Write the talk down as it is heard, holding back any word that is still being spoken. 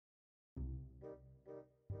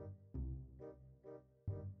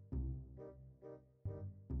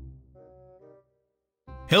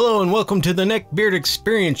Hello and welcome to the Neckbeard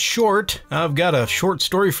Experience Short. I've got a short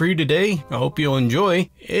story for you today. I hope you'll enjoy.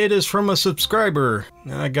 It is from a subscriber.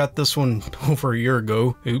 I got this one over a year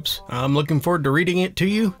ago. Oops. I'm looking forward to reading it to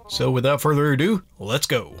you. So without further ado, let's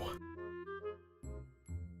go.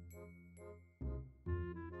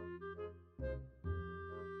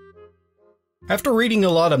 After reading a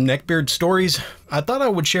lot of Neckbeard stories, I thought I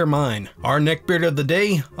would share mine. Our Neckbeard of the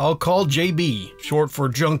day, I'll call JB, short for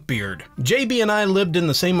Junkbeard. JB and I lived in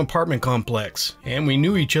the same apartment complex, and we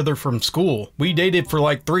knew each other from school. We dated for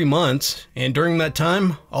like 3 months, and during that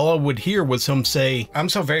time, all I would hear was him say, "I'm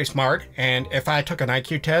so very smart, and if I took an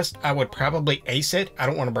IQ test, I would probably ace it. I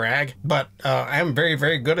don't want to brag, but I'm very,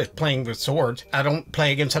 very good at playing with swords. I don't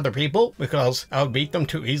play against other people because I would beat them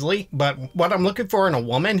too easily, but what I'm looking for in a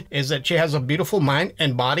woman is that she has a beautiful mind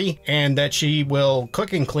and body, and that she will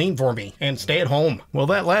cook and clean for me and stay at home." Well,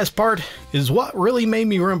 that last part is what really made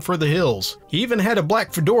me run for the hills. He even had a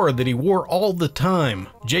black fedora that he wore all the time.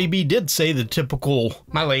 JB did say the typical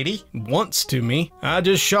 "my lady" once to me. I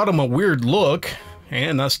just shot him a weird look,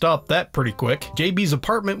 and I stopped that pretty quick. JB's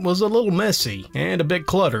apartment was a little messy and a bit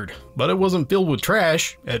cluttered, but it wasn't filled with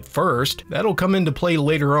trash at first. That'll come into play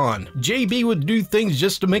later on. JB would do things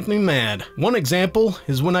just to make me mad. One example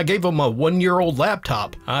is when I gave him a 1-year-old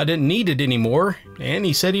laptop. I didn't need it anymore, and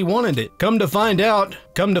he said he wanted it. Come to find out,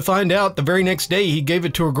 the very next day he gave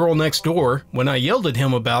it to a girl next door. When I yelled at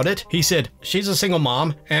him about it, he said, "She's a single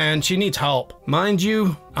mom and she needs help." Mind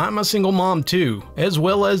you, I'm a single mom too, as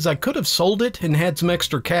well as I could have sold it and had some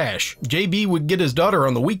extra cash. JB would get his daughter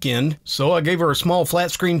on the weekend, so I gave her a small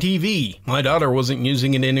flat screen TV. My daughter wasn't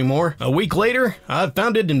using it anymore. A week later, I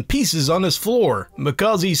found it in pieces on his floor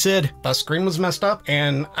because he said the screen was messed up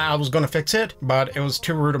and I was gonna fix it, but it was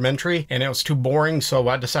too rudimentary and it was too boring, so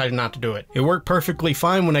I decided not to do it. It worked perfectly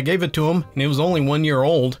fine when I gave it to him, and it was only 1 year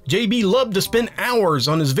old. JB loved to spend hours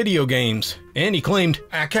on his video games, and he claimed,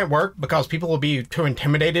 "I can't work because people will be too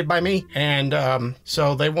intimidated by me, and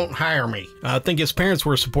so they won't hire me." I think his parents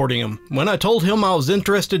were supporting him. When I told him I was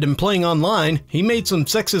interested in playing online, he made some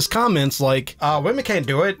sexist comments like, "Women can't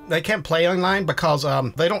do it. They can't play online because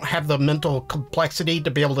they don't have the mental complexity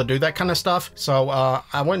to be able to do that kind of stuff, so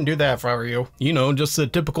I wouldn't do that if I were you." You know, just the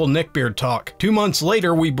typical neckbeard talk. 2 months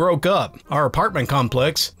later, we broke up. Our apartment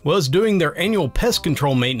complex was doing their annual pest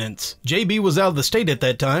control maintenance. JB was out of the state at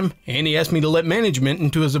that time, and he asked me to let management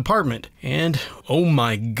into his apartment, and oh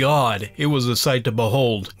my god, it was a sight to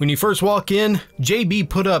behold. When you first walk in, JB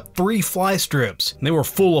put up 3 fly strips. They were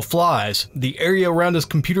full of flies. The area around his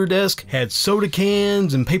computer desk had soda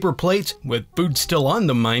cans and paper plates, with food still on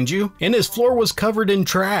them, mind you, and his floor was covered in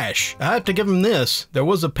trash. I have to give him this. There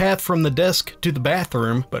was a path from the desk to the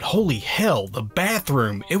bathroom, but holy hell, the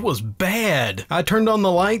bathroom, it was bad. I turned on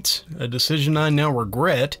the lights, a decision I now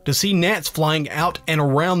regret, to see gnats flying out and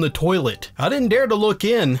around the toilet. I didn't dare to look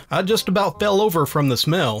in. I just about fell over from the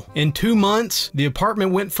smell. In 2 months, the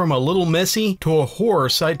apartment went from a little messy to a horror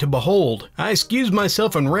sight to behold. I excused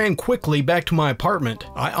myself and ran quickly back to my apartment.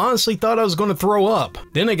 I honestly thought I was going to throw up.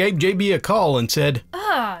 Then I gave JB a call and said,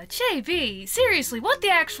 JB, seriously, what the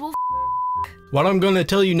actual What I'm going to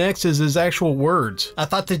tell you next is his actual words. "I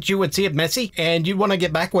thought that you would see it messy and you'd want to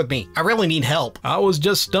get back with me. I really need help." I was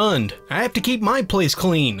just stunned. I have to keep my place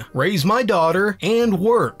clean, raise my daughter, and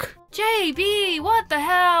work. JB, what the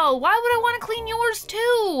hell? Why would I want to clean yours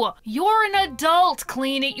too? You're an adult.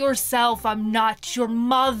 Clean it yourself. I'm not your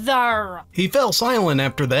mother. He fell silent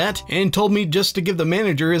after that and told me just to give the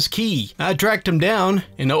manager his key. I tracked him down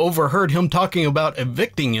and overheard him talking about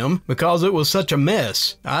evicting him because it was such a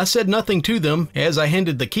mess. I said nothing to them as I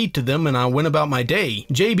handed the key to them and I went about my day.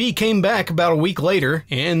 JB came back about a week later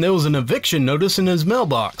and there was an eviction notice in his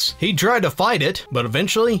mailbox. He tried to fight it, but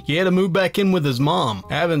eventually he had to move back in with his mom.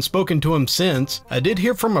 I haven't spoken to him since. I did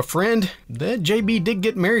hear from a friend that JB did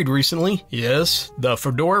get married recently. Yes, the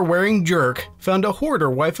fedora wearing jerk found a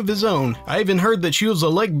hoarder wife of his own. I even heard that she was a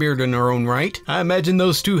legbeard in her own right. I imagine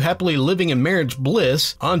those two happily living in marriage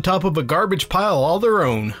bliss on top of a garbage pile all their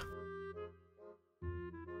own.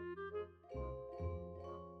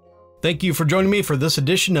 Thank you for joining me for this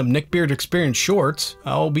edition of Neckbeard Experience Shorts.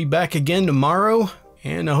 I'll be back again tomorrow,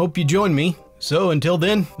 and I hope you join me. So until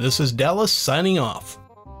then, this is Dallas signing off.